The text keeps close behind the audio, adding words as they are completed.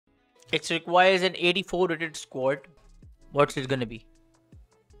It requires an 84 rated squad. What's it gonna be?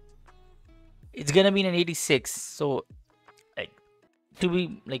 It's gonna be an 86. So, like, to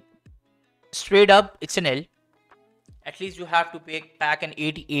be like straight up, it's an L. At least you have to pack an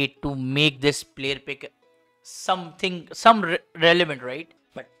 88 to make this player pick some relevant, right?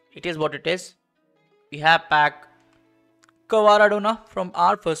 But it is what it is. We have pack Kavaradona from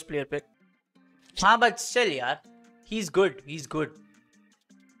our first player pick. But still, yeah, he's good. He's good.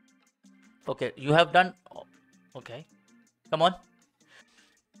 Okay, you have done. Okay, come on.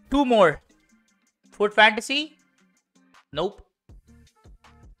 Two more. FUT Fantasy? Nope.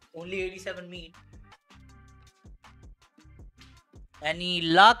 Only 87 meat. Any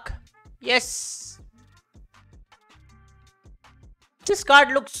luck? Yes. This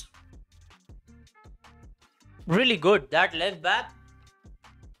card looks really good. That left back.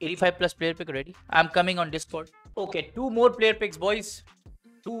 85 plus player pick ready. I'm coming on Discord. Okay, two more player picks, boys.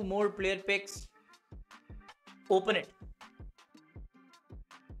 Two more player picks. Open it.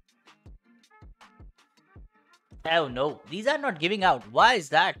 Oh no, these are not giving out. Why is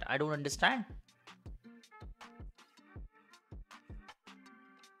that? I don't understand.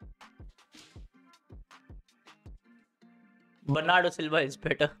 Bernardo Silva is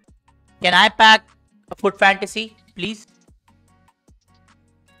better. Can I pack a FUT Fantasy, please?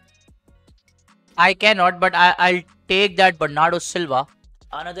 I cannot, but I'll take that Bernardo Silva.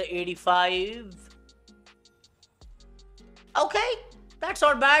 Another 85. Okay, that's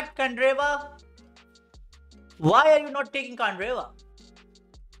not bad. Kandreva. Why are you not taking Kandreva?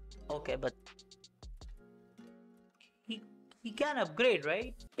 Okay, but he can upgrade,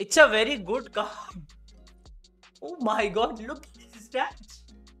 right? It's a very good card. Oh my god, look at his stats.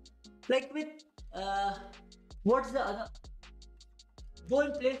 Like with what's the other? Go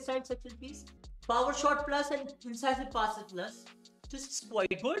and play side section, please. Power shot plus and incisive passes plus. This is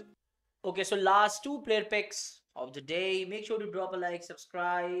quite good. Okay, so last two player picks of the day. Make sure to drop a like,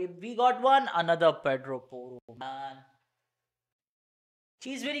 subscribe. We got one, another Pedro Porro, man.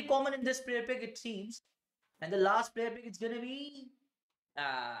 She's very common in this player pick, it seems. And the last player pick is gonna be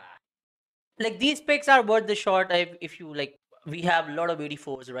like these picks are worth the shot if you like. We have a lot of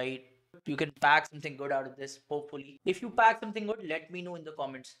 84s, right? You can pack something good out of this, hopefully. If you pack something good, let me know in the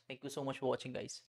comments. Thank you so much for watching, guys.